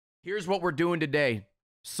Here's what we're doing today.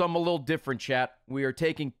 Some a little different, chat. We are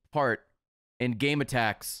taking part in Game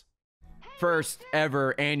Attack's first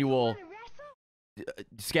ever annual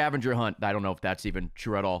scavenger hunt. I don't know if that's even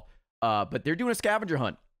true at all. But they're doing a scavenger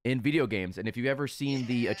hunt in video games. And if you've ever seen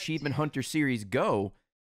the Achievement Hunter series Go,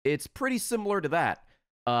 it's pretty similar to that.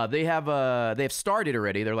 They have started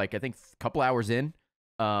already. They're like, I think, a couple hours in.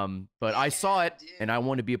 But I saw it, and I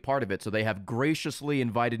want to be a part of it. So they have graciously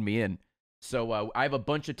invited me in. So I have a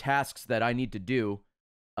bunch of tasks that I need to do.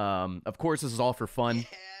 Of course, this is all for fun.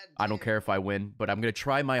 I don't care if I win, but I'm going to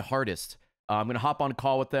try my hardest. I'm going to hop on a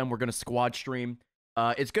call with them. We're going to squad stream.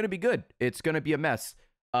 It's going to be good. It's going to be a mess.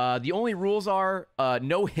 The only rules are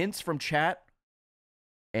no hints from chat.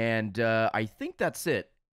 And I think that's it.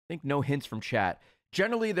 I think no hints from chat.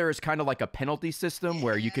 Generally, there is kind of like a penalty system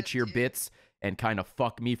where you could cheer bits and kind of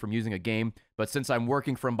fuck me from using a game. But since I'm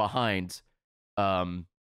working from behind,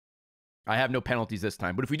 I have no penalties this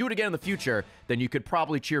time. But if we do it again in the future, then you could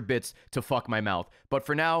probably cheer bits to fuck my mouth. But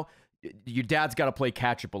for now, your dad's got to play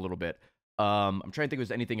catch up a little bit. I'm trying to think if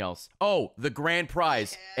there's anything else. Oh, the grand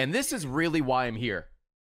prize. And this is really why I'm here.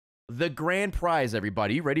 The grand prize,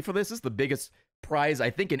 everybody. You ready for this? This is the biggest prize, I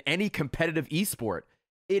think, in any competitive esport.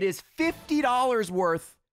 It is $50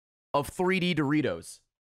 worth of 3D Doritos.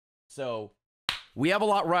 So we have a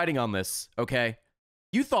lot riding on this, okay?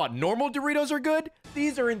 You thought normal Doritos are good?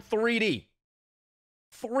 These are in 3D.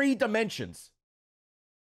 3 dimensions.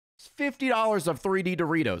 It's $50 of 3D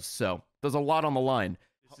Doritos, so there's a lot on the line.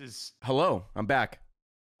 This is... Hello, I'm back.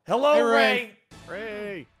 Hello, Hey, Ray.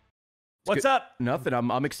 Ray. What's up? Nothing,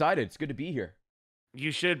 I'm excited. It's good to be here.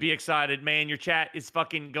 You should be excited, man. Your chat is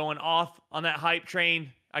fucking going off on that hype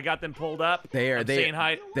train. I got them pulled up. They are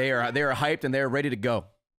hyped and they're ready to go.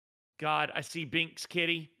 God, I see Binks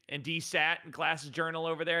Kitty and D-Sat and Glasses Journal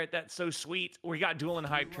over there. That's so sweet. We got dueling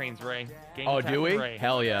hype trains, Ray. Game Oh, Attack do we? Ray.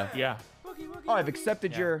 Hell yeah. Yeah. Oh, I've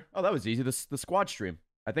accepted your... Oh, that was easy. The squad stream.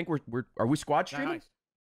 I think are we squad streaming? Nice.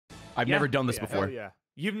 I've never done this before. Yeah.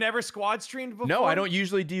 You've never squad streamed before? No, I don't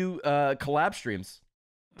usually do collab streams.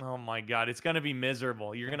 Oh my God, it's gonna be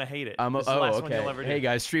miserable. You're gonna hate it. Oh, This is the last one okay. you'll ever do. Hey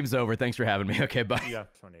guys, stream's over. Thanks for having me. Okay, bye. Yeah.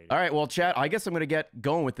 All right, well, chat. I guess I'm gonna get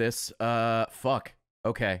going with this. Fuck.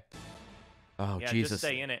 Okay. Oh Yeah, Jesus. just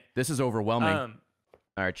stay in it. This is overwhelming. All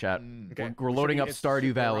right, chat. Okay. We're loading up It's Stardew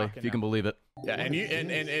super Valley, rockin' if you can now. believe it. Yeah, and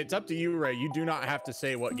it's up to you, Ray. You do not have to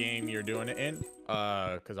say what game you're doing it in,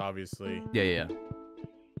 because obviously, Yeah.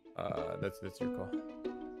 that's your call.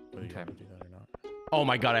 Whether you have to do that or not. Oh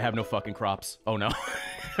my God, I have no fucking crops. Oh no.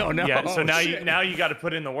 Oh no. Yeah. So Oh, now shit. you got to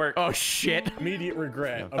put in the work. Oh shit. Immediate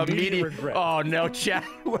regret. Immediate regret. Oh no, chat.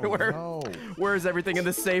 Where is everything in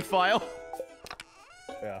the save file?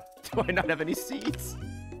 Yeah. Do I not have any seeds?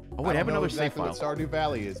 Oh wait, I have another save file. What Stardew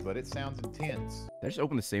Valley is, but it sounds intense. Did I just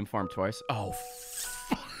open the same farm twice? Oh,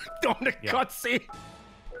 fuck. Don't cutscene.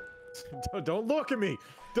 Don't look at me.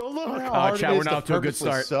 Don't look. How Oh, hard chat, it we're is not to off to a good purposely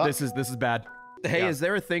start. suck. This is bad. Hey, Yeah. is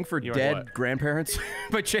there a thing for You are dead what? grandparents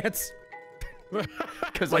by chance?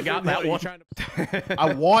 Because I Like, got no, that you're one. trying to-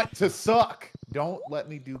 I want to suck. Don't let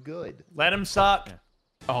me do good. Let him suck.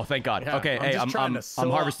 Oh, thank God. Yeah, okay, I'm hey, just I'm trying to I'm suck.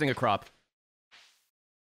 harvesting a crop.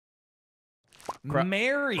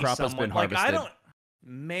 Marry crop has someone. been Like I harvested. don't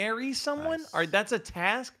marry someone. Nice. Or that's a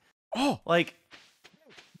task. Oh, Like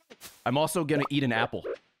I'm also gonna eat an apple.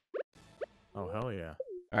 Oh hell yeah.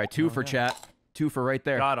 All right, 2 for yeah. chat. 2 for right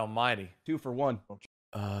there. God Almighty. 2 for 1.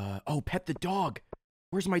 Oh, pet the dog.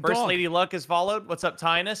 Where's my First dog? Lady Luck is followed. What's up,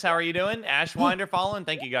 Tynus? How are you doing? Ashwinder following.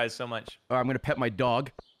 Thank you guys so much. Oh, I'm gonna pet my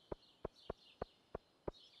dog.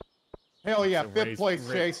 Hell yeah, So fifth Ray's place,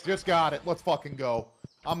 great. Chase. Just got it. Let's fucking go.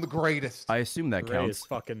 I'm the greatest. I assume that Ray is counts.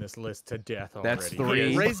 fucking this list to death already. That's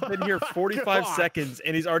 3. Ray's been here 45 God. seconds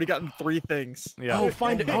and he's already gotten 3 things. Yeah. Oh,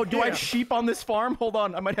 find it. Oh, do I have Yeah. sheep on this farm? Hold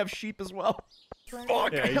on, I might have sheep as well.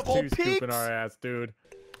 Fuck, Yeah, I he's have all too scooping pigs. our ass, dude.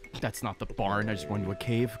 That's not the barn. I just went into a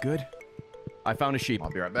cave. Good. I found a sheep.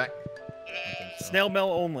 I'll be right back. Snail mail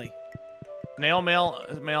only. Nail mail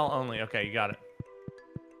only. Okay, you got it.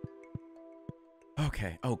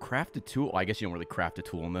 Okay. Oh, craft a tool. I guess you don't really craft a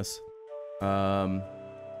tool in this.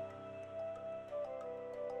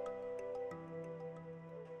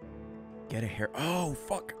 Get a hair. Oh,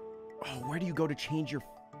 fuck. Oh, where do you go to change your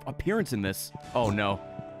appearance in this? Oh, no.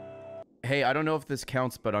 Hey, I don't know if this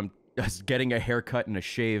counts, but I'm just getting a haircut and a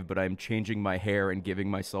shave, but I'm changing my hair and giving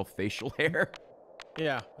myself facial hair.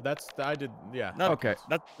 Yeah, I did. Yeah. Not, Okay.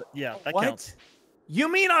 That What? counts. You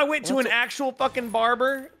mean I went to What's an actual fucking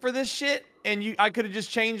barber for this shit, and I could have just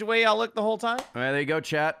changed the way I look the whole time? All right, there you go,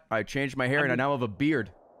 chat. I changed my hair and I now have a beard.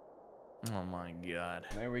 Oh my God.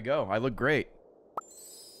 There we go. I look great.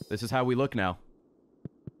 This is how we look now.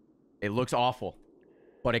 It looks awful.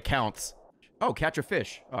 but it counts. Oh, catch a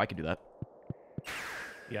fish. Oh, I can do that.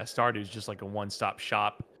 Yeah, Stardew's just like a one-stop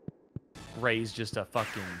shop. Ray's just a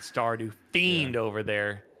fucking Stardew fiend over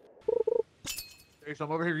there. Hey, so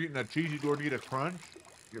I'm over here eating a cheesy gordita crunch.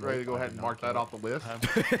 Get ready to go ahead and mark that off the list.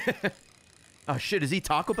 Oh shit, is he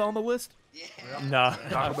Taco Bell on the list? No.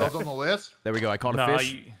 Taco Bell's on the list. There we go. I caught a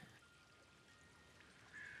fish.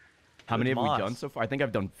 How many have we Moss. done so far? I think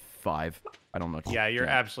I've done 5. I don't know. Yeah, you're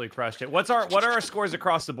absolutely crushed it. What are our scores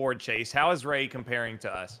across the board, Chase? How is Ray comparing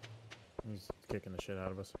to us? He's kicking the shit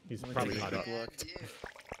out of us. He's Let me probably take a not quick up.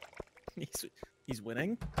 look. He's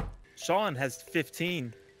winning. Sean has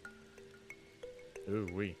 15. Ooh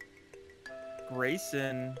wee.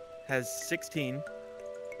 Grayson has 16.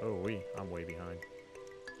 Oh wee. I'm way behind.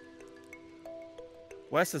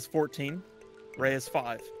 Wes has 14. Ray has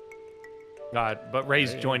 5. God, but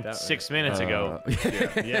Ray's Ray, joined that 6 minutes ago.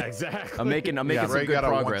 Yeah, exactly. I'm making Yeah, some Ray good got a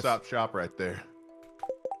progress. one-stop shop right there.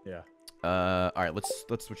 Yeah. All right, let's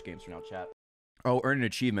switch games for now, chat. Oh, earn an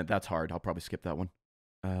achievement. That's hard. I'll probably skip that one.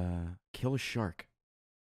 Kill a shark.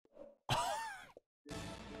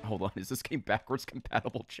 Hold on, is this game backwards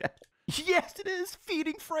compatible, chat? Yes, it is.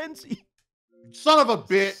 Feeding frenzy. Son of a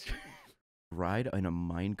bitch. Ride in a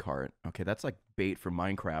minecart. Okay, that's like bait for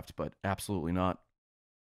Minecraft, but absolutely not.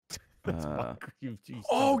 You Oh, son of a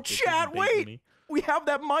bitch, chat, you wait! me. We have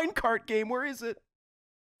that minecart game. Where is it?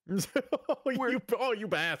 You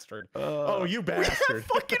bastard. Oh, You we have bastard.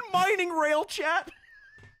 fucking mining rail, chat.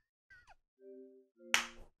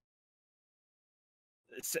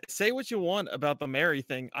 Say what you want about the marry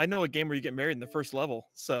thing. I know a game where you get married in the first level,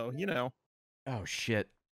 so you know. Oh shit.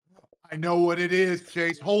 I know what it is,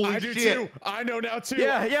 Chase. Holy I do shit. too. I know now too.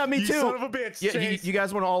 Yeah, me You too. son of a bitch. Yeah, Chase. you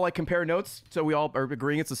guys want to all like compare notes so we all are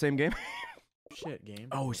agreeing it's the same game? Shit, game.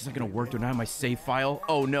 Oh, it's just not gonna work. Do I have my save file?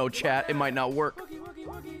 Oh no, chat. It might not work.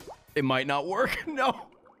 It might not work. No.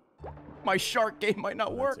 My shark game might not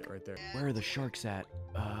That's work. it right there. Where are the sharks at?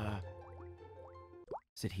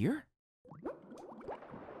 Is it here?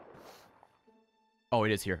 Oh,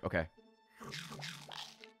 it is here. Okay.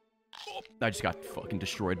 Oh, I just got fucking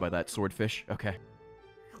destroyed by that swordfish. Okay.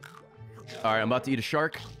 All right, I'm about to eat a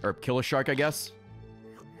shark. Or kill a shark, I guess.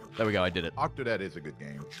 There we go. I did it. Octodad is a good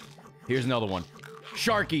game. Here's another one.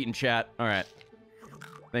 Shark eating, chat. All right.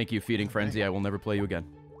 Thank you, Feeding Frenzy. I will never play you again.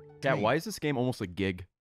 Chat, why is this game almost a gig?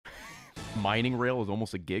 Mining rail is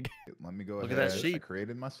almost a gig. Let me go Look ahead. at that I sheep.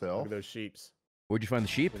 created Look myself. at those sheeps. Where'd you find the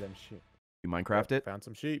sheep? Look at them sheep. You Minecraft it? Found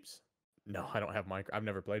some sheeps. No, I don't have Minecraft. I've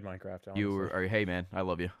never played Minecraft. Honestly. You are, hey man, I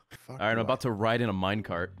love you. Fuck All right, I'm you, about to ride in a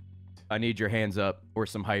minecart. I need your hands up or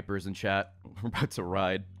some hypers in chat. We're about to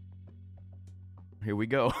ride. Here we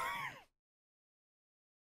go.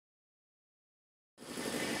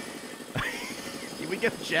 Here we go,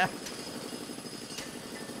 chat.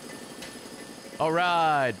 All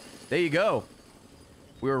right, there you go.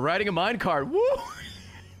 We were riding a minecart. Woo!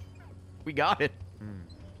 We got it.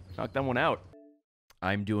 Knocked that one out.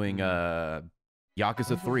 I'm doing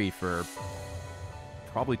Yakuza 3 for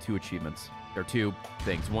probably 2 achievements. Or 2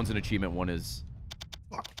 things. One's an achievement, one is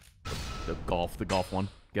the golf one.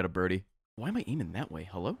 Get a birdie. Why am I aiming that way?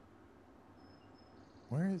 Hello?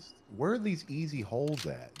 Where are these easy holes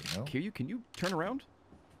at? You know? Can you turn around?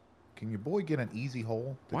 Can your boy get an easy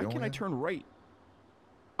hole? To Why go can't I in? turn right?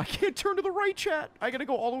 I can't turn to the right, chat. I gotta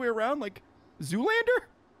go all the way around like Zoolander?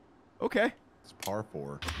 Okay. It's par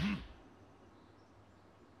 4.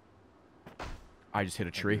 I just hit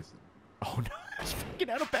a tree. Oh no, it's fucking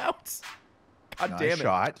out of bounds. God Nice damn it.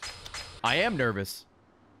 shot. I am nervous.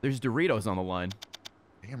 There's Doritos on the line.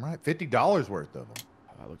 Damn right. $50 worth of them.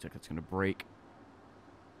 Oh, it looks like it's gonna break.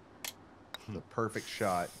 The perfect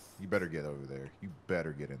shot. You better get over there. You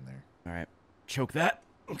better get in there. All right. Choke that.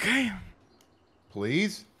 Okay.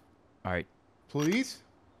 Please? All right. Please?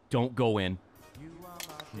 Don't go in.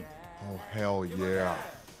 Oh, hell yeah.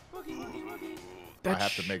 I have to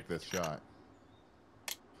That's- make this shot.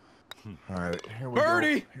 All right, here we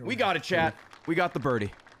Birdie! go. Here We got it, chat. We got the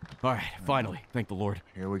birdie. All right, finally. Thank the Lord.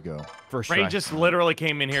 Here we go. First Ray try. just literally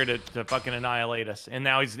came in here to fucking annihilate us, and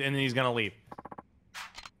now he's gonna leave.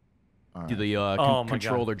 All Do right. the Oh my God.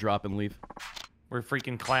 controller drop and leave. We're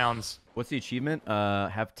freaking clowns. What's the achievement?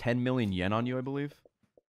 Have 10 million yen on you, I believe.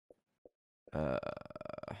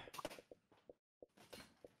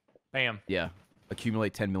 Bam. Yeah.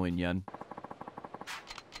 Accumulate 10 million yen.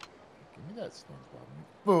 Give me that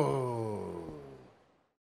SpongeBob. Oh.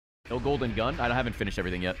 No golden gun? I haven't finished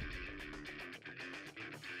everything yet.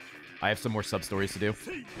 I have some more sub stories to do.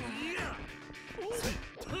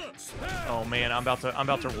 Oh man, I'm about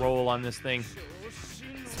to roll on this thing.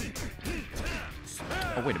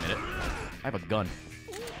 Oh, wait a minute. I have a gun.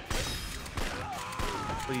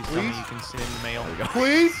 Please tell me you can send in the mail. There we go.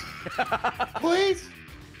 Please? Please?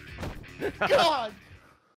 God!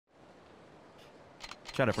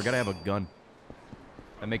 Chad, I forgot I have a gun.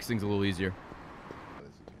 That makes things a little easier.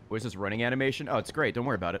 What's this running animation? Oh, it's great. Don't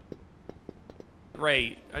worry about it.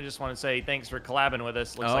 Ray, I just want to say thanks for collabing with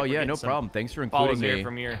us. Looks like we're yeah, getting no some problem. Thanks for follows including here me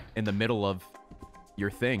from your... in the middle of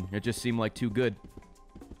your thing. It just seemed like too good.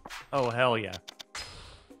 Oh, hell yeah.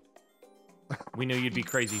 We knew you'd be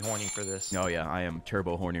crazy horny for this. Oh yeah, I am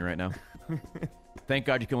turbo horny right now. Thank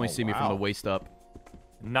God you can only see me from the waist up.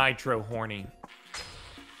 Nitro horny.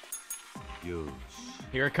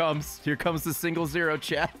 Here it comes. Here comes the single zero,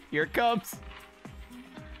 chat. Here it comes.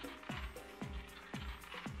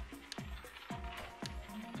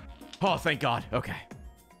 Oh, thank God. Okay.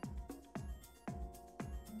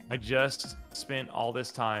 I just spent all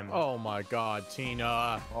this time. Oh my God,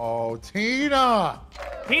 Tina. Oh, Tina!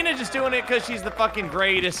 Tina just doing it because she's the fucking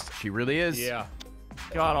greatest. She really is. Yeah.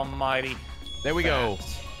 God almighty. There we go.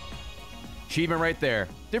 Achievement right there.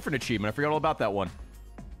 Different achievement. I forgot all about that one.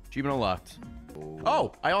 Achievement unlocked.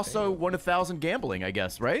 Oh, I also won 1,000 gambling, I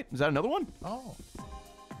guess, right? Is that another one? Oh.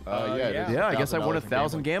 Yeah, I guess I won 1,000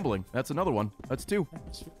 1,000 gambling. That's another one. That's 2.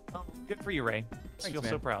 Oh, good for you, Ray. I feel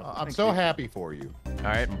so proud. I'm so happy for you. All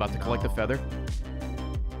right, I'm about to collect the feather.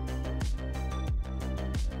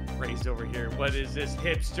 Ray's over here. What is this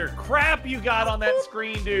hipster crap you got on that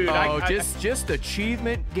screen, dude? Oh, just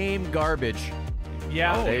achievement game garbage.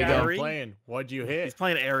 Yeah, there you yeah. go. Airy. Playing. What'd you He's hit?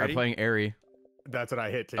 playing I'm Airy. playing Airy. That's what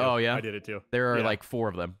I hit too. Oh, yeah? I did it too. There are Yeah. like 4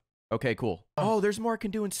 of them. Okay, cool. Oh, there's more I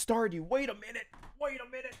can do in Stardew. Wait a minute. Wait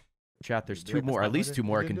a minute. Chat, there's 2 more. At least 2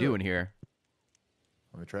 more I can do in here.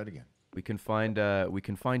 Let me try it again. We can find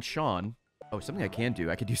Sean. Oh, something I can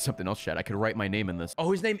do. I could do something else, chat. I could write my name in this.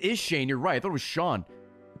 Oh, his name is Shane. You're right. I thought it was Sean.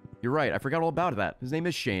 You're right. I forgot all about that. His name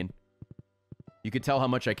is Shane. You could tell how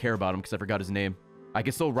much I care about him because I forgot his name. I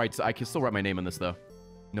can still write my name in this though.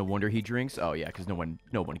 No wonder he drinks. Oh yeah, because no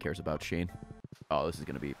one cares about Shane. Oh, this is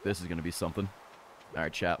gonna be something. All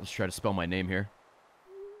right, chat. Let's try to spell my name here.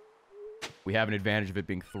 We have an advantage of it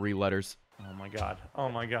being 3 letters. Oh my God. Oh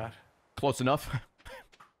my God. Close enough.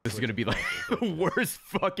 This is gonna be like the worst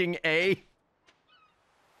fucking A.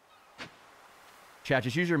 Chat,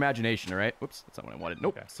 just use your imagination, all right? Whoops, that's not what I wanted.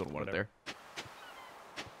 Nope, Okay, still don't want whatever. it there.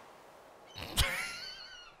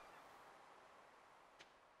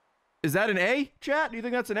 Is that an A, chat? Do you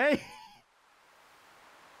think that's an A?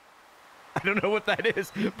 I don't know what that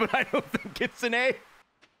is, but I don't think it's an A.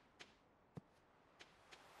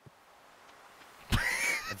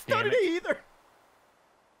 It's not an A either.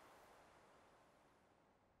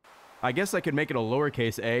 I guess I could make it a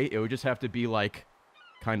lowercase a. It would just have to be like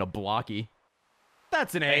kind of blocky.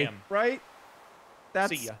 That's an A, Bam. right?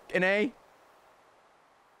 That's See ya. an A.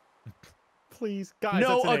 Please, guys.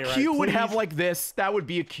 No, that's an a A, Q right? would have Please. like this. That would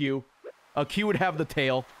be a Q. A Q would have the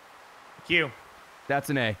tail. Q. That's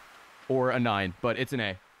an A. Or a 9, but it's an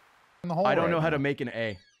A. In the hole I don't right know how now. to make an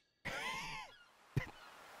A.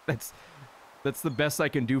 That's the best I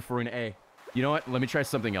can do for an A. You know what? Let me try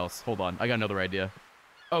something else. Hold on. I got another idea.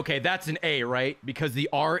 Okay, that's an A, right? Because the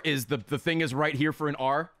R is the thing is right here for an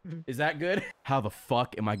R. Is that good? How the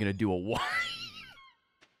fuck am I gonna do a Y?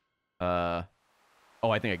 Oh,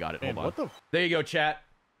 I think I got it. Man, Hold on. what the? There you go, chat.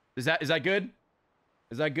 Is that good?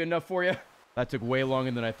 Is that good enough for you? That took way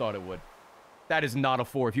longer than I thought it would. That is not a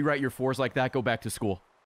 4. If you write your 4s like that, go back to school.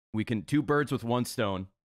 We can 2 birds with 1 stone.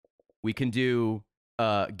 We can do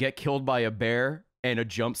get killed by a bear and a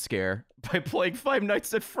jump scare by playing Five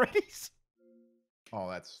Nights at Freddy's. Oh,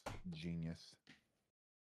 that's genius.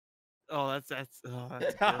 Oh, that's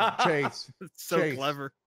good. Chase. That's so Chase.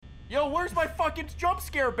 clever. Yo, where's my fucking jump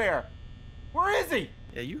scare bear? Where is he?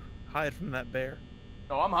 Yeah, you hide from that bear.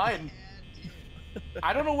 Oh, I'm hiding.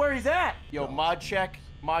 I don't know where he's at. Yo, mod check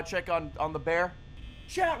on the bear.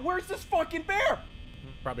 Chat, where's this fucking bear?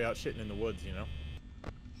 Probably out shitting in the woods, you know.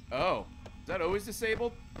 Oh, is that always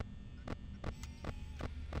disabled?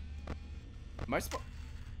 Am I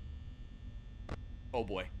Oh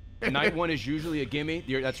boy. Night 1 is usually a gimme.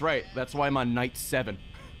 That's right. That's why I'm on night 7.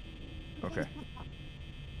 Okay.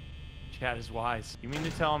 Chat is wise. You mean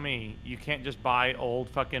to tell me you can't just buy old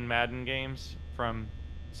fucking Madden games from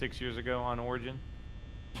 6 years ago on Origin?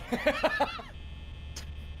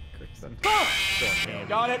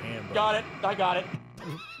 Got it. Got it. I got it.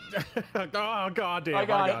 Oh god damn! I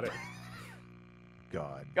got it.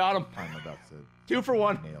 God. Got him. I'm about to 2 for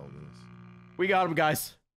 1. nail this. We got him,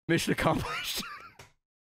 guys. Mission accomplished.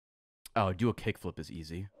 Oh, do a kickflip is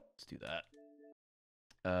easy. Let's do that.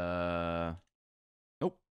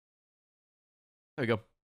 Nope. There you go.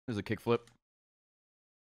 There's a kickflip.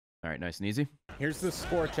 All right, nice and easy. Here's the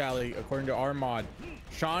score tally according to our mod.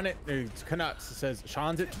 Sean at Canucks says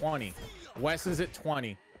Sean's at 20. Wes is at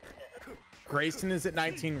 20. Grayson is at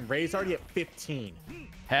 19. Ray's already at 15.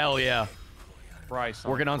 Hell yeah. Christ.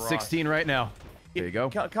 Working on 16 right now. There you go.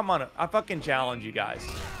 Come on. I fucking challenge you guys.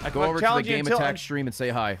 I Go over to the challenge you Game Attack stream and say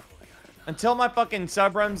hi. Until my fucking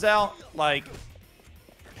sub runs out, like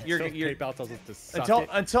you're PayPal tells us to suck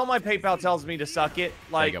until my PayPal tells me to suck it,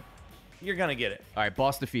 like There you go. you're gonna get it. All right,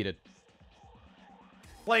 boss defeated.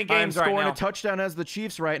 Playing I'm games right scoring now. a touchdown as the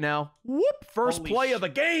Chiefs right now. Whoop! First Holy play of the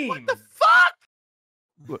game. What the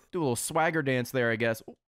fuck? Do a little swagger dance there, I guess.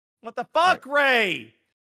 What the fuck, Ray?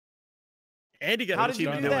 Andy got How an did you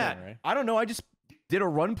achievement do doing that? it. I don't know. I just did a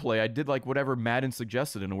run play. I did like whatever Madden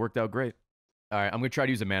suggested, and it worked out great. All right, I'm gonna try to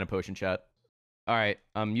use a mana potion, chat. All right,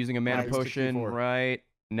 I'm using a mana Nice, potion 64. right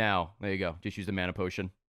now. There you go. Just use a mana potion.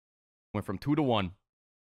 Went from 2 to 1.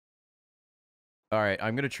 All right,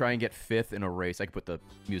 I'm gonna try and get 5th in a race. I can put the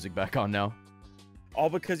music back on now. All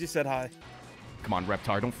because you said hi. Come on,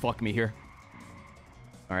 Reptar, don't fuck me here.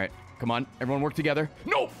 All right, come on, everyone work together.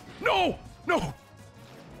 No, no, no.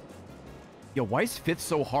 Yo, why is 5th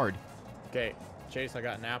so hard? Okay, Chase, I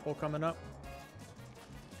got an apple coming up.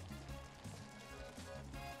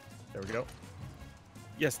 There we go.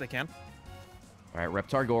 Yes, they can. All right,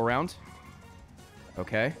 Reptar, go around.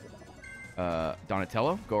 Okay.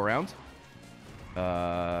 Donatello, go around.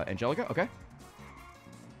 Angelica, okay.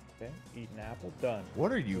 Okay, eat an apple, done.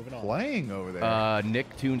 What are you Moving on. playing over there?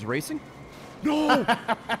 Nick Tunes Racing. No!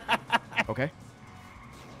 Okay.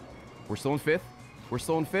 We're still in 5th. We're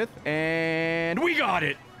still in 5th, and we got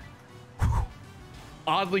it! Whew.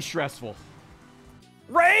 Oddly stressful.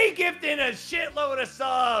 Ray gifting a shitload of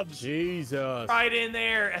subs. Jesus. Right in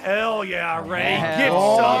there. Hell yeah, Ray. Hell Gift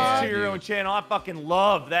yeah, subs to your dude. own channel. I fucking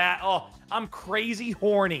love that. Oh, I'm crazy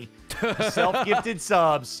horny. Self-gifted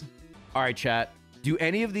subs. All right, chat. Do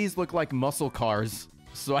any of these look like muscle cars?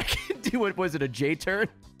 So I can do it. Was it a J turn?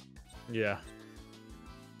 Yeah.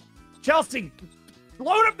 Chelsea,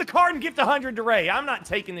 load up the card and gift 100 to Ray. I'm not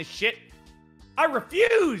taking this shit. I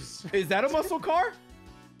refuse. Is that a muscle car?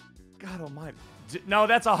 God almighty. No,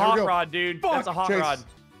 that's a we hot go. rod, dude. Fuck, That's a hot Chase. rod.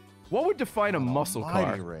 What would define a muscle car?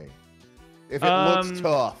 Almighty Ray. If it looks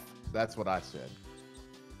tough, that's what I said.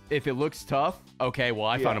 If it looks tough, okay. Well,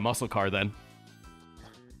 I Yeah. found a muscle car then.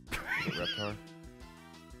 Is it Reptar?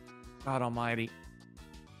 God almighty.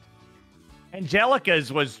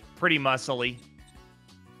 Angelica's was pretty muscly.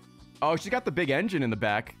 Oh, she's got the big engine in the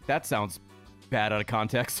back. That sounds bad out of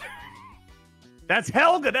context. That's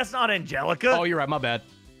Helga. That's not Angelica. Oh, you're right. My bad.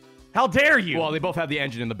 How dare you? Well, they both have the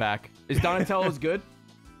engine in the back. Is Donatello's good?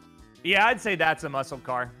 Yeah, I'd say that's a muscle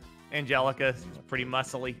car. Angelica's pretty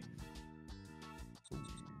muscly.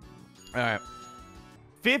 All right.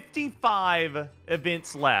 55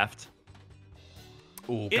 events left.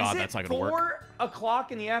 Oh, Is God, it that's not going to work. 4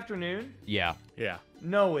 o'clock in the afternoon? Yeah. Yeah.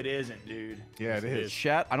 No, it isn't, dude. Yeah, it is.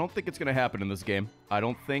 Chat, I don't think it's going to happen in this game. I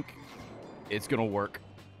don't think it's going to work.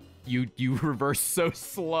 You reverse so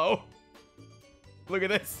slow. Look at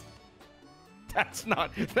this. That's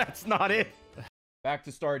not it. Back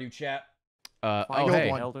to Stardew, chat. Oh, Killed hey.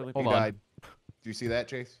 one. Elderly He Hold on. died. Do you see that,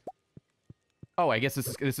 Chase? Oh, I guess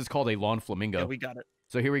this is called a lawn flamingo. Yeah, we got it.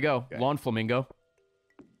 So here we go. Okay. Lawn flamingo.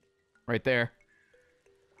 Right there.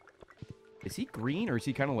 Is he green or is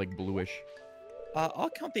he kind of like bluish? I'll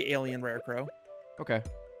count the alien rare crow. Okay.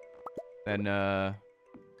 Then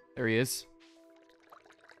there he is.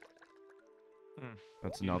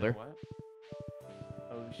 That's You know another. what?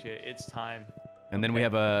 Oh shit, it's time. And then we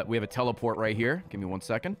have a teleport right here. Give me 1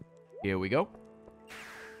 second. Here we go.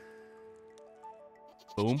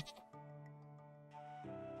 Boom.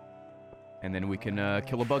 And then we can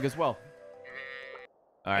kill a bug as well.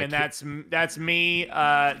 All right. And that's me,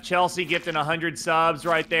 Chelsea gifting 100 subs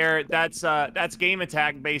right there. That's Game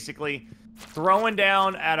Attack basically throwing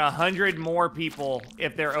down at 100 more people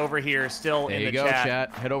if they're over here still there in you the go, chat.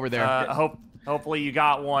 chat. Head over there. Hopefully you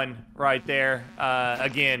got one right there.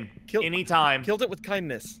 Again, anytime. Killed it with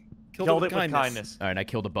kindness. Killed it with kindness. All right, I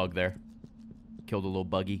killed a bug there. Killed a little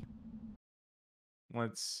buggy.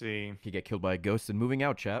 Let's see. Could get killed by a ghost and moving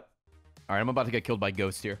out, chat. All right, I'm about to get killed by a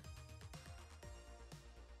ghost here.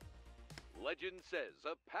 Legend says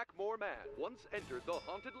a Packmore man once entered the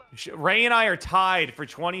haunted land. Ray and I are tied for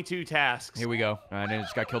 22 tasks. Here we go. All right, I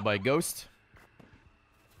just got killed by a ghost.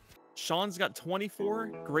 Sean's got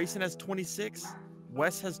 24. Grayson has 26.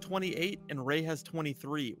 Wes has 28, and Ray has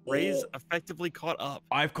 23. Ray's effectively caught up.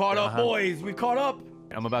 I've caught up, boys. We've caught up.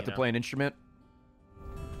 I'm about to know. play an instrument.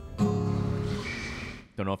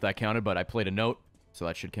 Don't know if that counted, but I played a note, so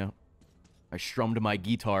that should count. I strummed my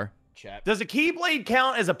guitar. Chat. Does a keyblade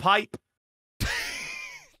count as a pipe?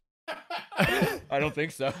 I don't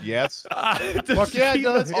think so. Yes. Does Fuck yeah, it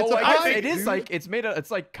does. keyblade- It's Oh, a I guess pipe, it is dude. like it's made.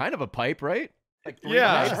 It's like kind of a pipe, right? Like three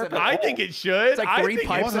Yeah, pipes and I think it should. It's like I three think it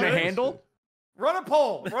pipes and a should. handle. Run a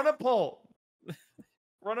poll. Run a poll.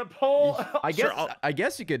 Run a poll. I guess. Sure, I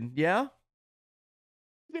guess you could. Yeah.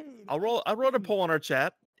 I'll roll a poll on our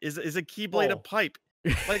chat. Is a keyblade a Poll. pipe?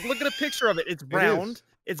 Like, look at a picture of it. It's round.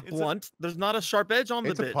 It's blunt. There's not a sharp edge on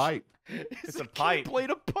the It's a bitch. pipe. It's a pipe. Keyblade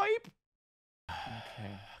a pipe. Okay.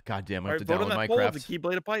 God damn, I All have right, to vote on download that poll. Minecraft. Is a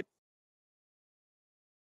keyblade a pipe?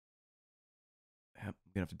 Yep, I'm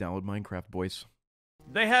gonna have to download Minecraft, boys.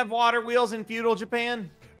 They have water wheels in feudal Japan.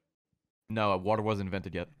 No, water wasn't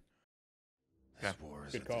invented yet. This war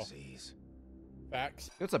is Good a call. disease. Facts.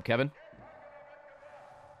 What's up, Kevin?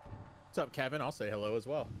 What's up, Kevin? I'll say hello as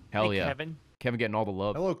well. Hell Hey, yeah, Kevin. Kevin getting all the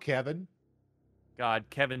love. Hello, Kevin. God,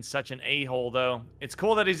 Kevin's such an a-hole, though. It's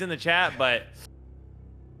cool that he's in the chat, but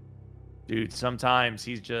dude, sometimes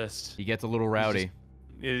he's just He gets a little rowdy.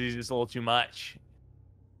 he's just a little too much.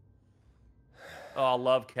 Oh, I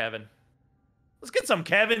love Kevin. Let's get some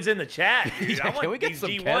Kevins in the chat, dude. I want Can we get these some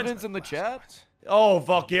G1s. Kevins in the chat? Oh,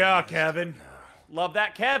 fuck yeah, Kevin. Love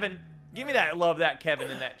that Kevin. Give me that love that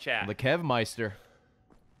Kevin in that chat. The Kevmeister.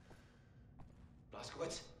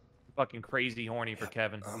 Blaskowitz? Fucking crazy horny for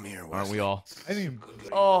Kevin. I'm here, Aren't we all? I didn't even...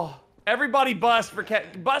 Oh, everybody bust for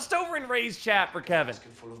Kevin. Bust over and raise chat for Kevin.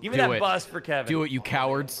 Give me Do that it. bust for Kevin. Do it, you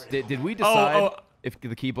cowards. Did we decide oh. if the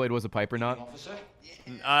Keyblade was a pipe or not? Officer?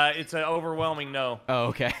 It's an overwhelming no. Oh,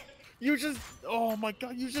 okay. You just, oh my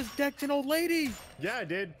god, you just decked an old lady. Yeah, I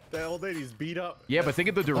did. The old lady's beat up. Yeah, but think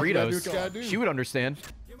of the you gotta do what you Doritos. gotta do. She would understand.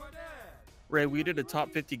 Ray, we did a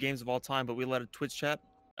top 50 games of all time, but we let a Twitch chat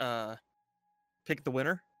pick the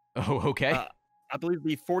winner. Oh, okay. I believe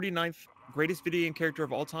the 49th greatest video game character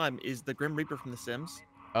of all time is the Grim Reaper from The Sims.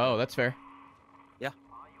 Oh, that's fair. Yeah.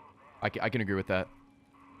 I can agree with that.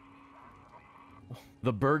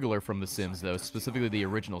 The burglar from The Sims, though, specifically the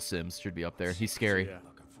original Sims, should be up there. He's scary. Yeah.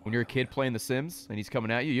 When you're a kid playing The Sims and he's coming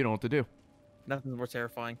at you, you don't know what to do. Nothing's more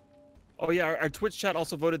terrifying. Oh yeah, our Twitch chat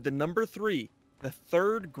also voted the number 3, the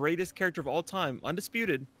third greatest character of all time,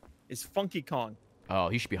 undisputed, is Funky Kong. Oh,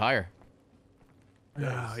 he should be higher. Oh,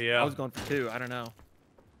 I yeah. was going for 2. I don't know.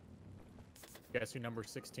 Guess who number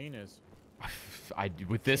 16 is?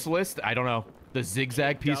 With this list, I don't know. The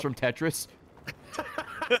zigzag piece from Tetris.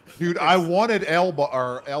 Dude, I wanted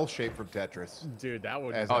L shape from Tetris. Dude, that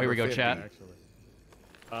would. As Oh, here we number go, 50. chat.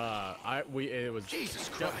 Actually, it was Jesus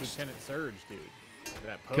just Christ. Lieutenant Surge, dude.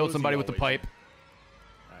 That pose Killed he somebody with the always pipe. did.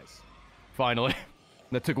 Nice. Finally.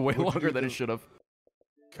 That took way What'd you longer do than it to- should have.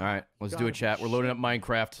 All right, let's do God, it, chat. We're loading up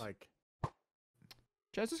Minecraft. Like,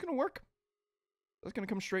 Chat, is this gonna work? That's gonna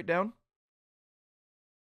come straight down.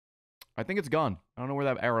 I think it's gone. I don't know where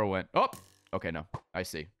that arrow went. Oh, okay, no, I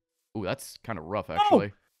see. Ooh, that's kind of rough,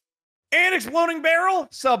 actually. And exploding barrel,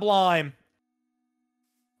 sublime.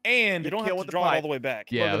 And You don't kill have to with the draw it all pipe. the way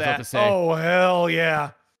back. Yeah, I Look was at about that. to say. Oh hell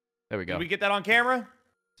yeah! There we go. Did we get that on camera?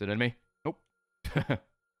 Is it in me? Nope.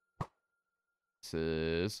 This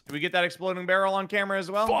is... Did we get that exploding barrel on camera as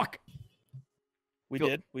well? Fuck! We Feel-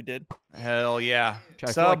 did. We did. Hell yeah! Chat,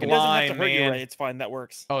 I feel like It doesn't have to Sublime, hurt you, man. Ray. It's fine. That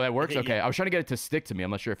works. Oh, that works? hit Okay, you. I was trying to get it to stick to me. I'm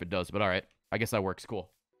not sure if it does, but all right. I guess that works. Cool.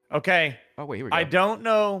 Okay, Oh, wait, here we go. I don't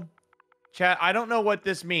know, chat. I don't know what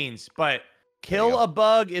this means, but you kill go. a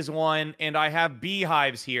bug is one, and I have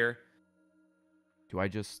beehives here. Do I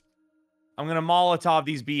just... I'm gonna Molotov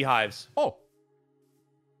these beehives. Oh!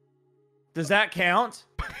 Does that count?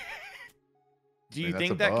 Do you mean, that's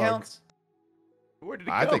think a that bug. counts? Where did it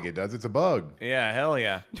go? I think it does. It's a bug. Yeah, hell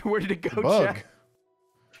yeah. Where did it It's go, a bug. chat?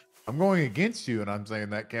 I'm going against you, and I'm saying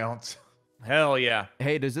that counts. Hell yeah.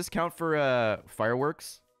 Hey, does this count for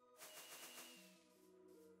fireworks?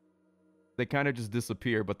 They kind of just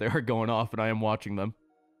disappear, but they are going off, and I am watching them.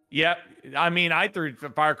 Yep. I mean, I threw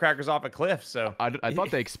firecrackers off a cliff, so. I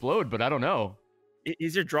thought they explode, but I don't know.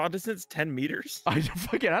 Is your draw distance 10 meters? I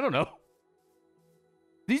don't know.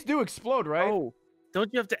 These do explode, right? Oh, don't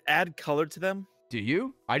you have to add color to them? Do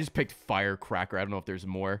you? I just picked firecracker. I don't know if there's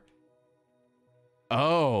more.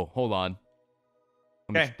 Oh, hold on.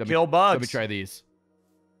 Okay, kill bugs. Let me try these.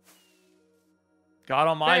 God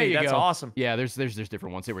almighty, There you that's go. awesome. Yeah, there's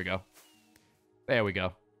different ones. Here we go. There we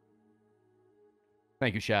go.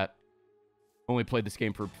 Thank you, chat. Only played this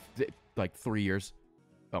game for like 3 years.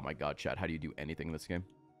 Oh my god, chat. How do you do anything in this game?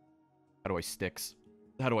 How do I sticks?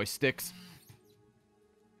 How do I sticks?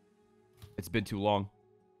 It's been too long.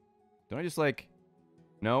 Don't I just like...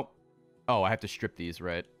 No. Oh, I have to strip these,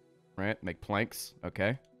 right? Right? Make planks.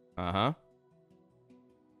 Okay. Uh-huh.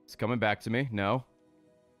 It's coming back to me. No.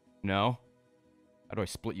 No. How do I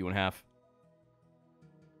split you in half?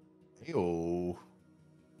 Ew. Oh,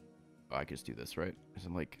 I can just do this, right? Because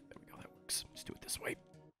I'm like, there we go, that works. Just do it this way.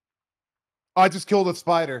 I just killed a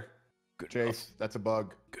spider. Good Chase, enough. that's a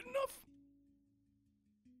bug. Good enough.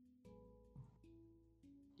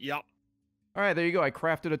 Yup. All right, there you go. I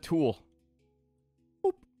crafted a tool.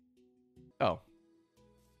 Boop. Oh.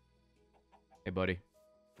 Hey, buddy.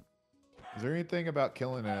 Is there anything about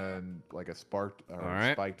killing a sparked or All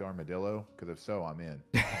right. spiked armadillo? Because if so, I'm in.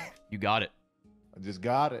 You got it. I just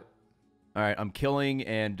got it. All right, I'm killing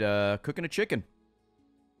and cooking a chicken.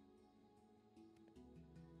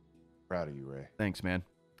 Proud of you, Ray. Thanks, man.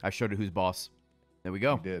 I showed it who's boss. There we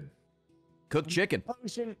go. You did. Cooked chicken.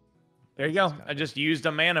 Potion. There you go. I just used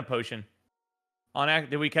a mana potion.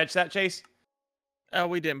 Did we catch that, Chase?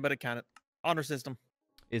 We didn't, but it counted. Honor system.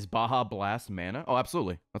 Is Baja Blast mana? Oh,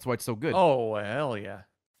 absolutely. That's why it's so good. Oh, hell yeah.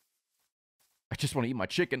 I just want to eat my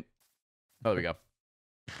chicken. Oh, there we go.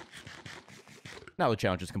 Now the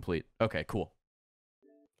challenge is complete. Okay, cool.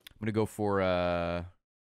 I'm going to go for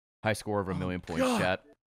high score of 1,000,000 points, God. chat.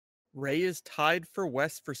 Ray is tied for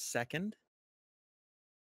Wes for second.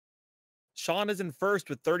 Sean is in first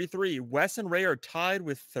with 33. Wes and Ray are tied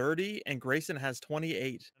with 30, and Grayson has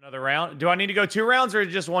 28. Another round. Do I need to go 2 rounds or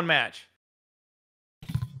just 1 match?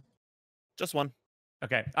 Just one.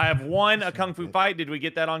 Okay. I have a kung fu fight. Did we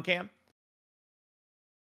get that on cam?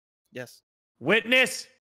 Yes. Witness.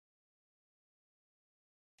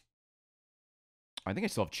 I think I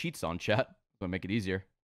still have cheats on, chat. So make it easier.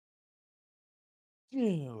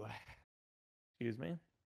 Ew. Excuse me.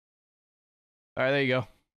 All right, there you go. All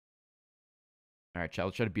right, chat.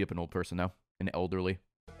 Let's try to beat up an old person now. An elderly.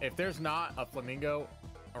 If there's not a flamingo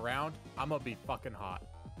around, I'm gonna be fucking hot.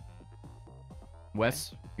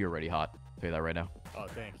 Wes, you're already hot. I'll tell you that right now. Oh,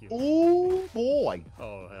 thank you. Oh boy.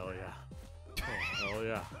 Oh, hell yeah. Oh, hell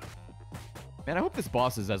yeah. Man, I hope this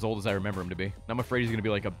boss is as old as I remember him to be. I'm afraid he's going to be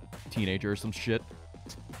like a teenager or some shit.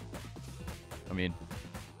 I mean,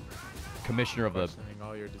 commissioner of Questioning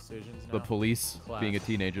all your decisions the now. police Class. being a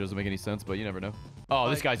teenager doesn't make any sense, but you never know. Oh,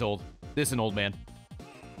 this guy's old. This is an old man.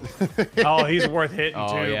 Oh, he's worth hitting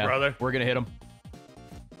Oh, too, yeah. brother. We're going to hit him.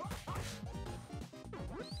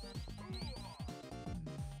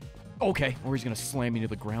 Okay, or he's going to slam me to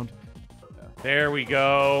the ground. There we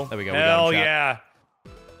go. There we go. We got Hell him, chat. yeah.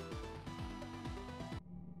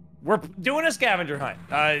 We're doing a scavenger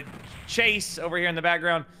hunt. Chase over here in the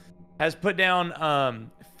background has put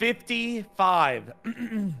down 55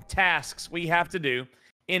 tasks we have to do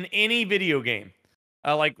in any video game.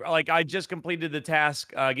 Like I just completed the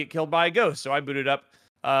task, get killed by a ghost. So I booted up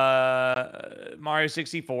Mario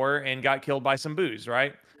 64 and got killed by some booze,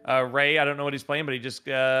 right? Ray, I don't know what he's playing, but he just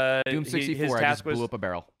Doom 64, his I task just blew was up a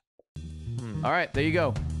barrel. All right, there you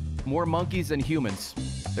go. More monkeys than humans.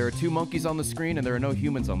 There are 2 monkeys on the screen, and there are no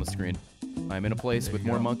humans on the screen. I'm in a place with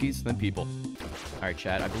more monkeys than people. All right,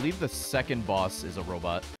 chat. I believe the second boss is a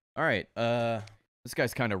robot. All right, this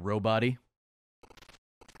guy's kind of robot-y,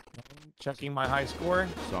 checking my high score.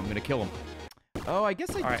 so I'm gonna kill him. Oh, I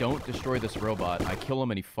guess I right. don't destroy this robot. I kill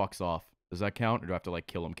him and he fucks off. Does that count, or do I have to like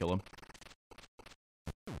kill him?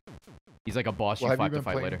 He's like a boss Well, you have you have to been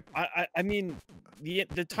fight playing- later. I mean,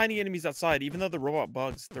 the tiny enemies outside, even though they're robot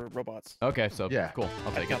bugs, they're robots. Okay, so Yeah. cool.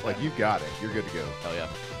 I'll take it. Like, you got it. You're good to go. Hell yeah.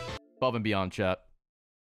 Above and beyond, chat.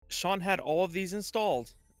 Sean had all of these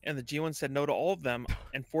installed, and the G1 said no to all of them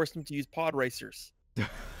and forced him to use pod racers.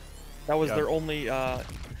 That was Yeah. their only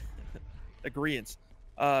agreements.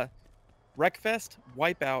 Wreckfest,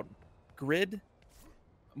 Wipeout, Grid,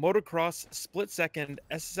 Motocross, Split Second,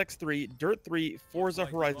 SSX3, Dirt 3, Forza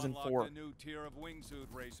Horizon 4.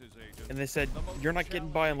 And they said, you're not getting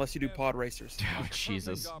by unless you do pod racers. Oh,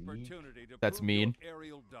 Jesus. That's mean.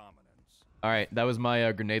 All right, that was my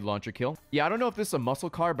grenade launcher kill. Yeah, I don't know if this is a muscle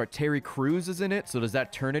car, but Terry Crews is in it, so does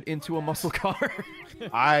that turn it into a muscle car?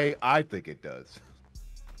 I think it does.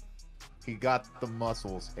 He got the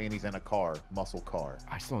muscles, and he's in a car, muscle car.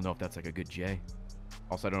 I still don't know if that's like a good J.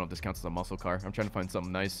 Also, I don't know if this counts as a muscle car. I'm trying to find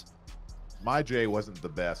something nice. My J wasn't the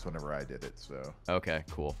best whenever I did it, so. Okay,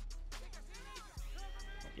 cool.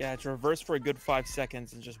 Yeah, it's reverse for a good 5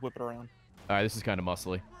 seconds and just whip it around. All right, this is kind of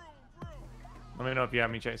muscly. Let me know if you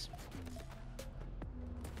have me, Chase.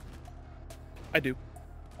 I do.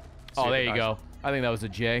 Oh, there you Nice. go. I think that was a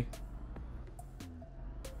J.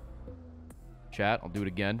 Chat, I'll do it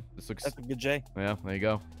again. This looks... That's a good J. Yeah, there you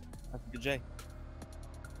go. That's a good J.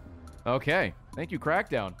 Okay. Thank you,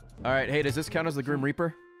 Crackdown. All right, hey, does this count as the Grim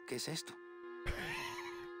Reaper? ¿Qué es esto?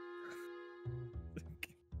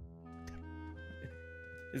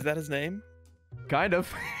 Is that his name? Kind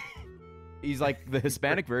of. He's like the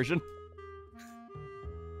Hispanic version.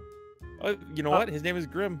 Oh, you know what? His name is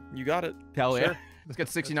Grim. You got it. Hell yeah. Sure. Let's get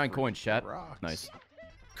 69 coins, chat. Rocks. Nice.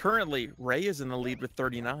 Currently, Ray is in the lead with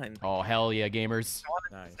 39. Oh, hell yeah, gamers.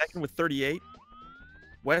 Nice. Second with 38.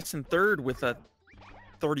 Wes in third with a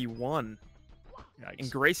 31. And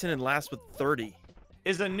Yikes. Grayson in last with 30.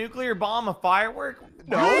 Is a nuclear bomb a firework?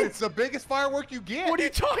 No, it's the biggest firework you get. What are you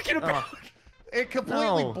talking about? It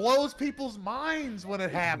completely No. blows people's minds when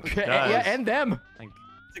it happens. Yeah, and them.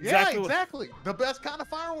 Exactly Yeah, what- exactly. The best kind of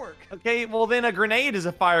firework. Okay, well then a grenade is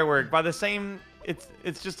a firework by the same.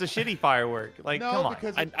 It's just a shitty firework. Like, No, come on.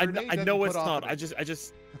 because I a grenade know doesn't it's put off not. an- I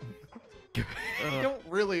just. I don't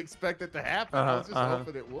really expect it to happen. I was just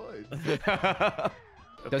hoping it would. Does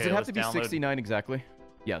Okay, it have let's to be download- 69 exactly?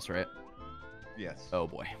 Yes, right? Yes. Oh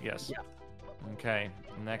boy. Yes. Okay,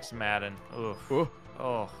 next Madden. Oof. Ooh.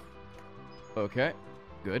 Oh. Okay.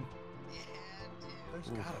 Good. There's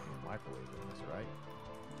gotta be a microwave in this, right?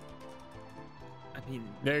 I mean,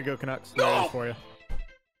 There you go, Canucks. There it is for you.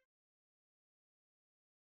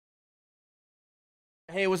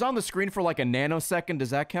 Hey, it was on the screen for like a nanosecond. Does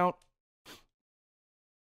that count?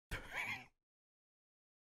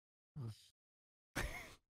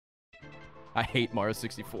 I hate Mario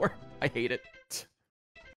 64. I hate it.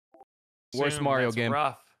 Worst Zoom, Mario that's game.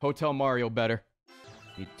 Rough. Hotel Mario better.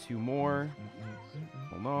 Need 2 more.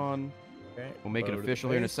 Hold on. Okay. We'll make it load the official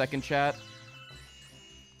here in a base. second, chat.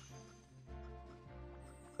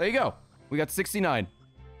 There you go. We got 69.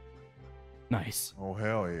 Nice. Oh,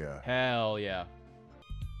 hell yeah. Hell yeah.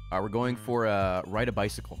 All right, we're going for ride a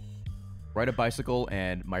bicycle. Ride a bicycle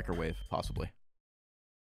and microwave, possibly.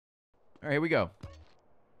 All right, here we go.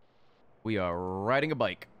 We are riding a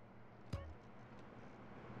bike.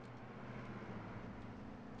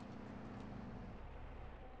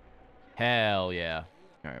 Hell yeah.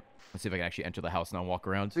 All right, let's see if I can actually enter the house now and walk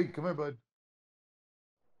around. See, come here, bud.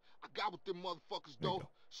 I got with them motherfuckers There you though.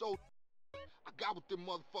 So I got with them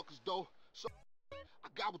motherfuckers though. So I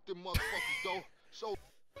got with them motherfuckers though. So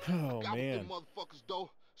Oh got with man. them motherfuckers though.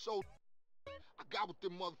 So I got with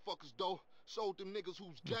them motherfuckers though. So them niggas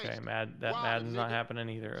who's Okay, gangsta. that Wild, Madden's not nigga. happening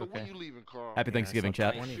either. So Okay. when you leaving, Carl? Happy Thanksgiving,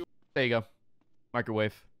 Yeah, chat. so 20. There you go.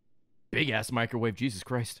 Microwave. Big ass microwave. Jesus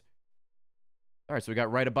Christ. All right, so we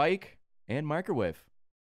got ride a bike and microwave.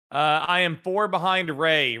 I am 4 behind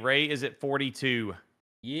Ray. Ray is at 42.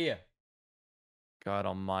 Yeah. God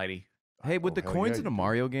almighty. Hey, would Oh, the hell coins yeah, in a you do.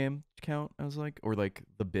 Mario game count as like, or like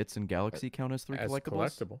the bits in Galaxy count as 3 As collectibles?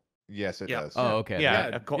 collectible. Yes, it Yeah. does. Oh, okay.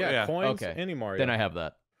 Yeah, then- yeah, coins, okay. any Mario. Then I have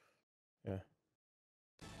that. Yeah.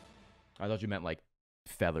 I thought you meant like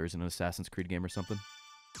feathers in an Assassin's Creed game or something.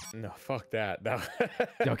 No, fuck that. No.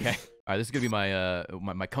 Okay. All right, this is gonna be my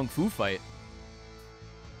my kung fu fight.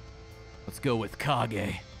 Let's go with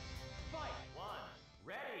Kage.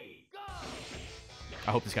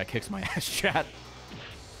 I hope this guy kicks my ass, chat.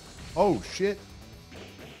 Oh, shit.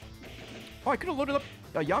 Oh, I could have loaded up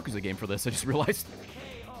a Yakuza game for this. I just realized.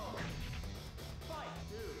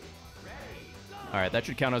 All right, that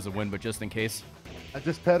should count as a win, but just in case. I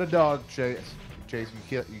just pet a dog, Chase. Chase,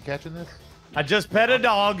 you catching this? I just pet a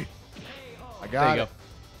dog. I There got you it.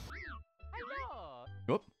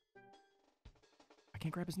 go. Oop. I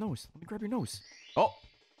can't grab his nose. Let me grab your nose. Oh.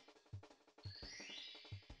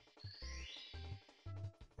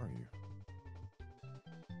 Where are you?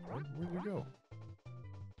 Where'd you go?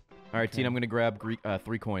 All right, Tina, I'm going to grab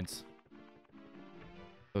 3 coins.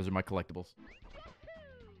 Those are my collectibles.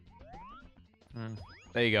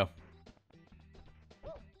 There you go.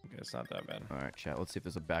 Okay, it's not that bad. All right, chat. Let's see if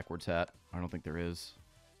there's a backwards hat. I don't think there is.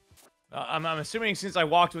 I'm assuming since I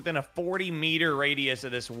walked within a 40-meter radius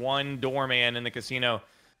of this one doorman in the casino,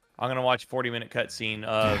 I'm going to watch a 40-minute cutscene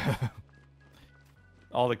of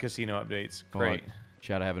all the casino updates. Hold on. Great.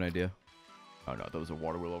 Chat, I have an idea. Oh, no, there was a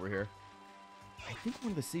water wheel over here. I think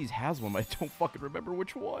one of the C's has one, but I don't fucking remember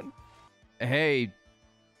which one. Hey,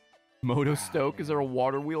 Moto Stoke, is there a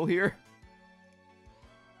water wheel here?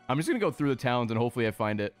 I'm just going to go through the towns and hopefully I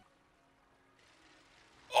find it.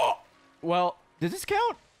 Oh! Well, does this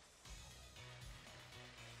count?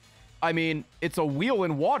 I mean, it's a wheel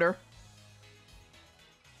in water.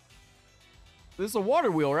 This is a water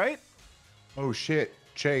wheel, right? Oh, shit.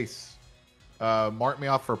 Chase. Mark me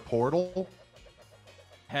off for Portal.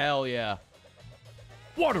 Hell yeah.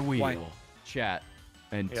 Water wheel. Why? Chat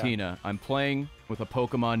and Yeah. Tina, I'm playing with a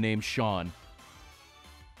Pokemon named Sean.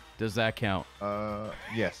 Does that count?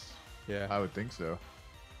 Yes. Yeah. I would think so.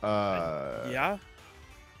 Yeah.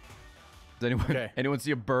 Does Okay. anyone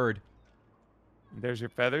see a bird? There's your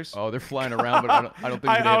feathers. Oh, they're flying around, but I don't think we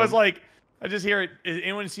can I hit was them. like, I just hear it. Does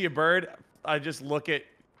anyone see a bird? I just look at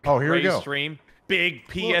Oh, here we Ray's go. stream. Big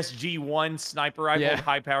PSG-1 sniper rifle, Yeah. with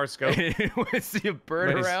high power scope. Anyone see a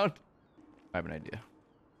bird Nice. around? I have an idea.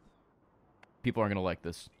 People aren't gonna like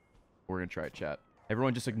this. We're gonna try it, chat.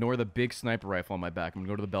 Everyone just ignore the big sniper rifle on my back. I'm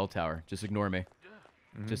gonna go to the bell tower. Just ignore me.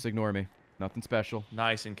 Just ignore me. Nothing special.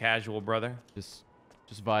 Nice and casual, brother. Just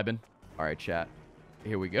vibing. All right, chat.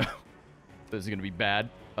 Here we go. This is gonna be bad.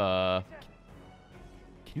 Can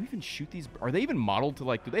you even shoot these? Are they even modeled to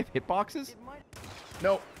like? Do they have hitboxes?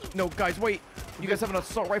 No, no, guys, wait. You guys have an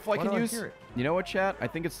assault rifle I can use? You know what, chat? I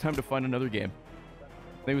think it's time to find another game.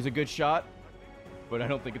 I think it was a good shot, but I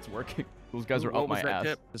don't think it's working. Those guys are up my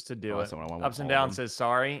ass. Just to do Oh, it. that's the one I want Ups and all of Downs them. says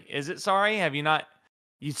sorry. Is it sorry? Have you not?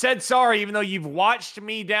 You said sorry even though you've watched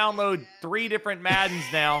me download 3 different Maddens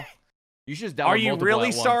now. You should just download Are you multiple really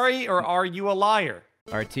at once. sorry or are you a liar?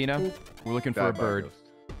 All right, Tina, we're looking for a Bad bird. Ghost.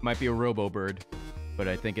 Might be a robo bird, but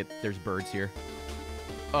I think there's birds here.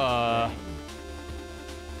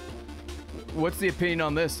 What's the opinion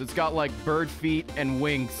on this? It's got like bird feet and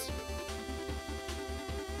wings,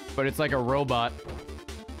 but it's like a robot.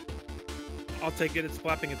 I'll take it. It's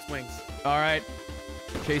flapping its wings. All right.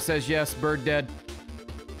 Chase says yes. Bird dead.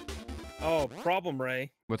 Oh, problem,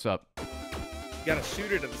 Ray. What's up? You gotta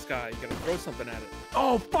shoot it at the sky. You gotta throw something at it.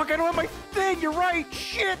 Oh, fuck. I don't have my thing. You're right.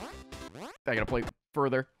 Shit. I gotta play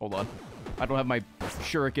further. Hold on. I don't have my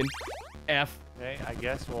shuriken. F. Okay, I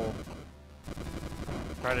guess we'll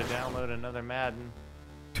try to download another Madden.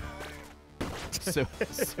 So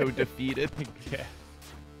defeated. Yeah.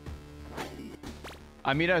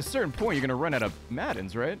 I mean, at a certain point, you're gonna run out of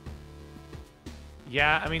Maddens, right?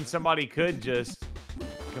 Yeah, I mean somebody could just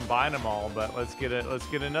combine them all, but let's get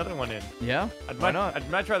another one in. Yeah. Why not? I'd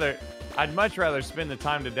much rather spend the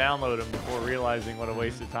time to download them before realizing what a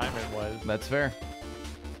waste of time it was. That's fair.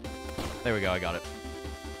 There we go. I got it.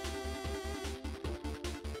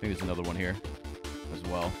 Maybe there's another one here as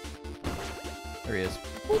well. There he is.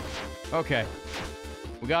 Boop. Okay.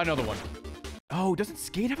 We got another one. Oh, doesn't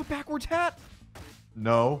Skate have a backwards hat?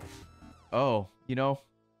 No. Oh, you know,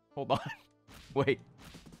 hold on. Wait.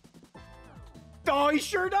 Oh, he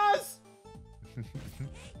sure does.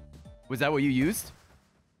 Was that what you used?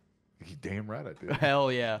 You damn right I did.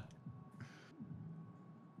 Hell yeah.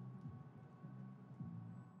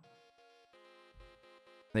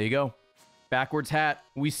 There you go. Backwards hat.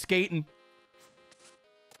 We skating.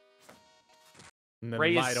 And then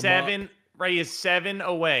Ray light is 'em up. Ray is 7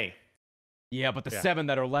 away. Yeah, but the 7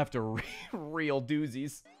 that are left are real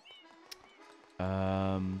doozies.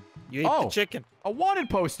 You ate the chicken. A wanted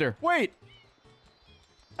poster. Wait.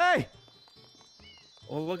 Hey,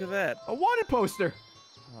 Oh, look at that. a wanted poster.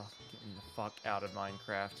 Oh, get me the fuck out of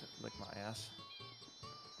Minecraft. Lick my ass.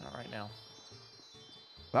 Not right now.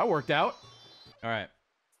 That worked out. All right.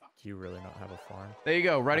 Do you really not have a farm? There you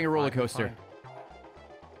go. Riding a roller Fine, coaster.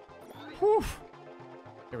 fine. Whew.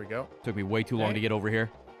 Here we go. Took me way too long to get over here.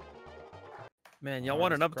 Man, y'all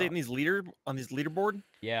want an update on these leaderboard?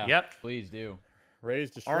 Yeah. Yep. Please do.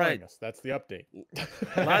 Ray's destroying right. us. That's the update.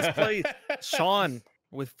 Last place, Sean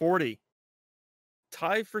with 40.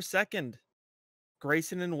 Tied for second,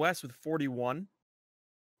 Grayson and Wes with 41.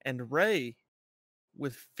 And Ray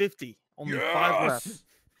with 50. Only 5 left.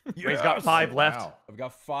 Ray's got 5 left. Wow. I've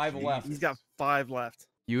got 5 left. He's got 5 left.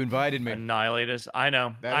 You invited me. Annihilate us. I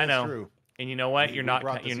know. That I is know. true. And you know what? We You're not.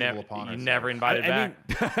 brought You this never. evil upon You ourselves. never invited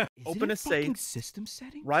back. Open a safe. System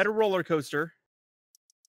settings. Ride a roller coaster.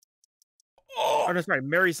 Oh, Oh, no, sorry.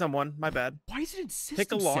 Marry someone. My bad. why is it in system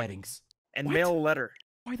Pick a lock. settings? And What? mail a letter.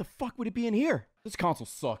 Why the fuck would it be in here? This console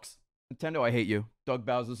sucks. Nintendo, I hate you. Doug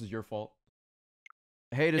Bowser, this is your fault.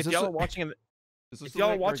 Hey, does If this y'all are look- watching, does this if look y'all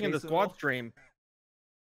are like watching in the Gargason at squad all? stream,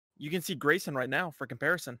 you can see Grayson right now for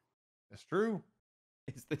comparison. That's true.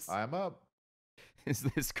 Is this I'm up. is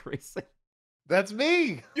this Grayson? That's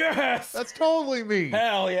me. Yes. That's totally me.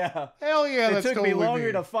 Hell yeah. Hell yeah, It that's took totally me longer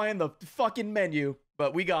me. to find the fucking menu,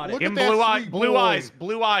 but we got it. Look In at that blue eyes. sweet Blue boy. eyes.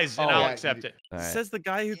 Blue eyes, and Oh, I'll yeah, accept it. All right. Says the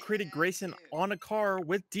guy who created Grayson on a car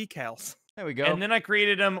with decals. There we go. And then I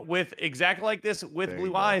created them with exactly like this with There you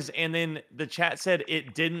blue go. eyes, and then the chat said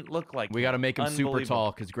it didn't look like. we got to make him super Unbelievable.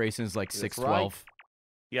 tall because Grayson's like That's 6'12".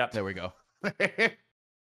 Yep. There we go.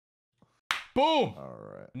 Boom. All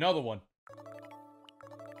right. Another one.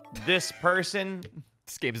 This person.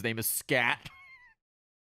 This game's name is Scat.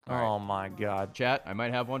 All right. Oh my God. Chat, I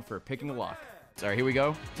might have one for picking a lock. Sorry, here we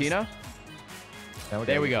go. Tina, Now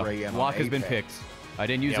there we go. Ray in on Lock has been Apex. picked. I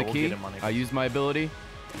didn't use Yeah, a we'll key. get him on I Apex. used my ability,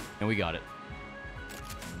 and we got it.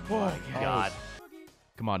 Oh my God.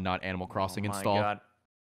 Come on, not Animal Crossing Oh my install. God.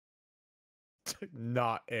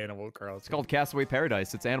 Not Animal Crossing. It's called Castaway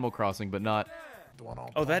Paradise. It's Animal Crossing, but not.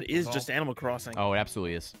 Oh, that is just Animal Crossing. Oh, it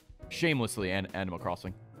absolutely is. Shamelessly Animal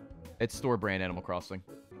Crossing. It's store brand Animal Crossing.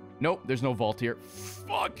 Nope, there's no vault here.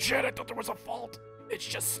 Fuck, shit, I thought there was a vault. It's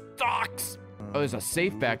just stocks. Oh, there's a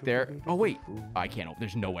safe back there. Oh, wait. I can't open.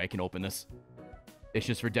 There's no way I can open this. It's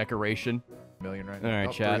just for decoration. Million right All now. right,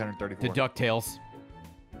 Oh, chat. 334. To DuckTales.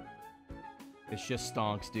 It's just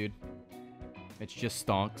stonks, dude. It's just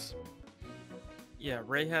stonks. Yeah,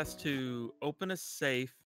 Ray has to open a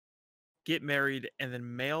safe, get married, and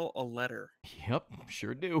then mail a letter. Yep,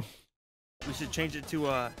 sure do. We should change it to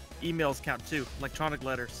emails count too, electronic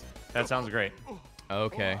letters. That sounds great.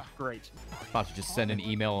 Okay. Great. About to just send an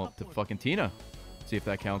email to fucking Tina. See if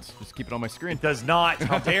that counts. Just keep it on my screen. It does not.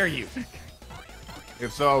 How dare you?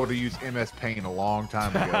 If so, I would have used MS Paint a long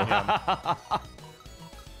time ago.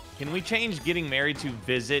 Can we change getting married to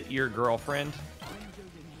visit your girlfriend?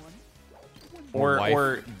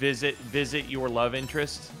 Or visit your love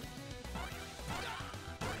interest?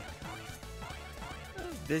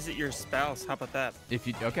 Visit your spouse. How about that? If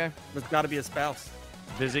you okay. There's got to be a spouse.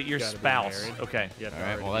 Visit your Gotta be spouse. married. Okay. You have to All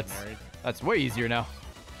right. already Well, be married. that's way easier now.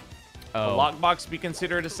 The Oh. lockbox be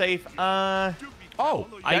considered a safe? Oh.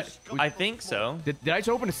 I think so. Did I just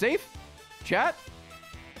open a safe? Chat?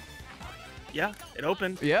 Yeah, it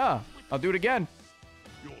opened. Yeah. I'll do it again.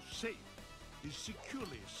 Your safe is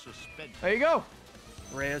securely suspended. There you go.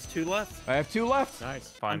 Ray has 2 left. I have 2 left. Nice.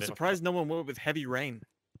 Find I'm it. surprised no one went with heavy rain.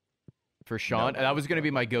 For Sean. That was going to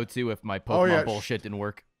be my go-to if my Pokemon Oh, yeah. bullshit didn't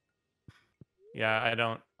work. Yeah, I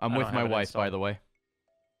don't. I'm I with don't my have it wife, by installed. the way.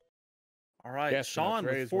 All right, Yes, Sean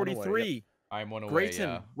Ray with is one away, 43. I'm one away, Grayson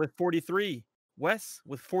yeah. with 43. Wes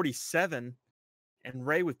with 47. And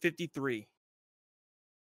Ray with 53.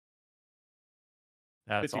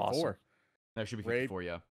 That's 54. awesome. That should be Raid. 54,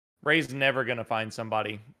 yeah. Ray's never gonna find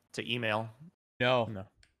somebody to email. No. No.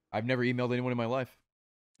 I've never emailed anyone in my life.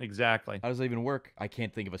 Exactly. How does that even work? I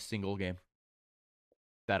can't think of a single game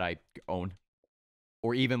that I own.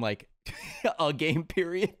 Or even, like, a game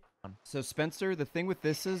period. So, Spencer, the thing with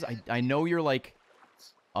this is, I know you're, like,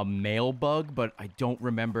 a mail bug, but I don't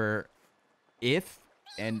remember if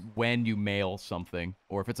and when you mail something.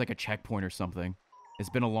 Or if it's, like, a checkpoint or something. It's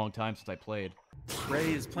been a long time since I played.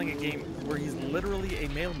 Ray is playing a game where he's literally a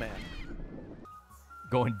mailman.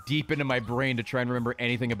 Going deep into my brain to try and remember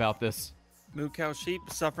anything about this. Moo Cow Sheep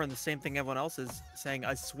suffering the same thing everyone else is saying.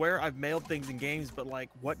 I swear I've mailed things in games, but like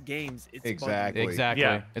what games? It's bugging me. Exactly. Exactly.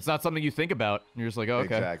 Yeah. It's not something you think about. You're just like, oh,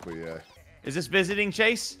 okay. Exactly, yeah. Is this visiting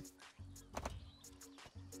Chase?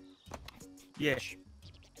 Yeah.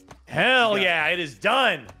 Hell yeah, it is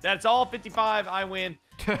done. That's all 55. I win.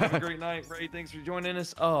 Have a great night, Ray. Thanks for joining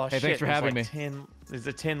us. Oh, Hey, shit. thanks for there's having like me. 10, there's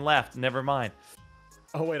a 10 left. Never mind.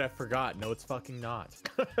 Oh wait, I forgot. No, it's fucking not.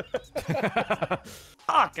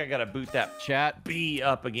 Fuck, I gotta boot that Chat. B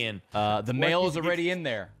up again. The mail is already in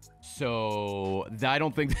there. So, I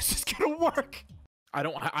don't think this is going to work.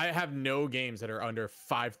 I have no games that are under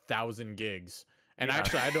 5,000 gigs. And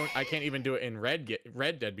actually, I can't even do it in Red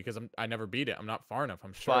Dead because I never beat it. I'm not far enough,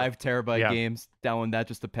 I'm sure. 5 terabyte Yeah. games. Download that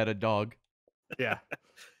just to pet a dog. Yeah.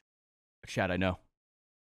 Chat, I know.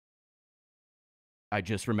 I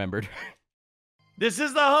just remembered. This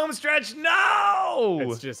is the home stretch. No!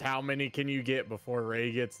 It's just how many can you get before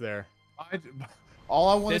Ray gets there? All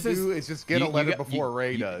I want This to is- do is just get a You- letter you got- before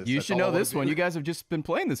Ray does. You That's should all I know wanna this one. do. You guys have just been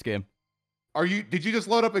playing this game. Did you just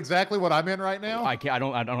load up exactly what I'm in right now? I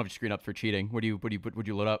don't have your screen up for cheating. Would you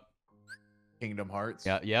load up? Kingdom Hearts.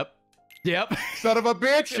 Yeah, yep. Yep. Son of a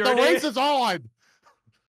bitch! Sure the did. race is on!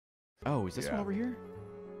 Oh, is this one Yeah. over here?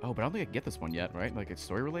 Oh, but I don't think I can get this one yet, right? Like it's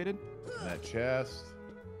story related? In that chest.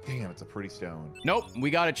 Damn, it's a pretty stone. Nope, we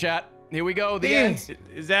got it, chat. Here we go, the Damn. end.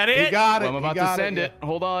 Is that He it? got it. Well, I'm he about to got send yeah. it.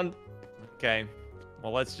 Hold on. Okay.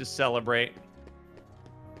 Well, let's just celebrate.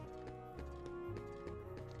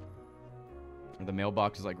 The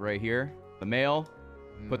mailbox is like right here. The mail.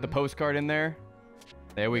 Put the Mhm. postcard in there.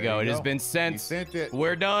 There we There go. you It has go. been He sent. sent it.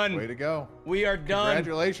 We're done. Way to go. We are done.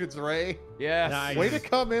 Congratulations, Ray. Yes. Nice. Way to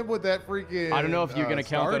come in with that freaking. I don't know if you're gonna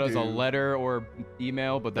count that as a Stardew. letter or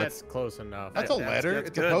email, but That's that's close enough. That's a letter. That's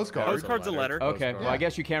It's a good. postcard. Postcard's a letter. okay. Postcard. Well, I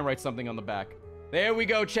guess you can write something on the back. There we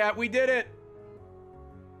go, chat. We did it.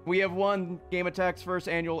 We have won Game Attack's first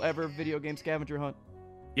annual ever video game scavenger hunt.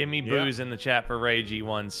 Give me Yeah. booze in the chat for Ragey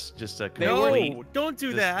once. Just a They complete. No, don't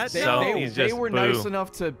do Just that. They- No. he's They just were boo. nice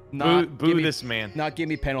enough to not Boo give me, this man. not give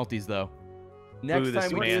me penalties though. Next this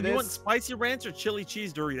time we man. do You want this, spicy ranch or chili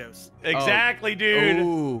cheese Doritos? Exactly, dude.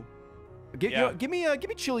 ooh, Yeah. give me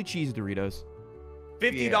chili cheese Doritos.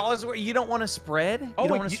 $50 worth. You don't want to spread? You Oh,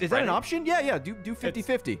 don't wait, wanna is that spread an it? option? Yeah, do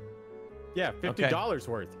 50-50. Yeah, $50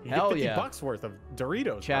 worth. You Hell get 50 yeah. bucks worth of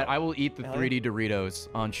Doritos. Chat, bro. I will eat the Hell 3D Doritos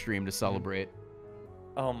on stream Mm-hmm. to celebrate.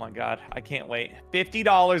 Oh my god, I can't wait.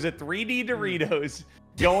 $50 at 3D Doritos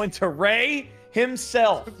going to Ray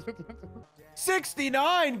himself.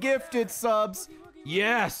 69 gifted subs.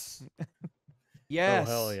 Yes. Yes.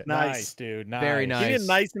 Oh, hell yeah. Nice. Nice, dude. Nice. Very Give me a nice.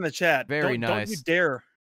 nice in the chat. Very Don't you nice. dare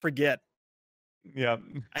forget. Yeah.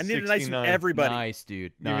 I need a nice from 69. everybody. Nice,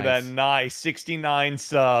 dude. Give me Nice. that nice 69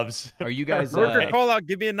 subs. Are you guys? Worker call out.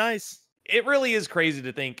 Give me a nice. It really is crazy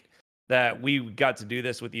to think that we got to do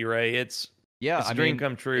this with you, Ray. It's Yeah, It's I a dream mean,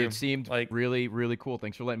 come true. It seemed Like- really, really cool.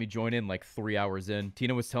 Thanks for letting me join in like 3 hours in.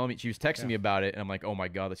 Tina was telling me, she was texting me about it, and I'm like, oh my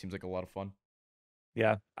god, that seems like a lot of fun.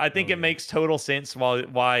 Yeah, I think Oh, it yeah. makes total sense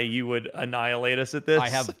why you would annihilate us at this. I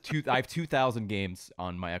have 2,000 games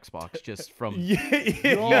on my Xbox just from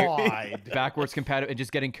God. backwards compatible and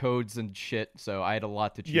just getting codes and shit. So I had a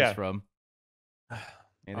lot to choose Yeah. from. All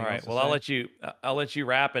Anything right. else to Well, say? I'll let you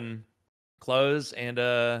wrap and close, and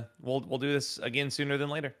we'll do this again sooner than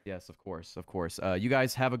later. Yes, of course, of course. You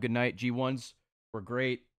guys have a good night. G1s were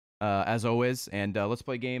great as always, and let's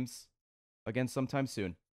play games again sometime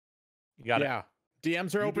soon. You got it. Yeah.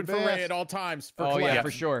 DMs are You open the for Ray best. at all times. For Oh yeah, collab.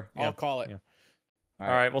 for sure. I'll call it. Yeah. All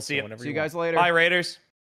right. We'll see So you. whenever See you want. guys later. Bye, Raiders.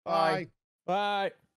 Bye. Bye.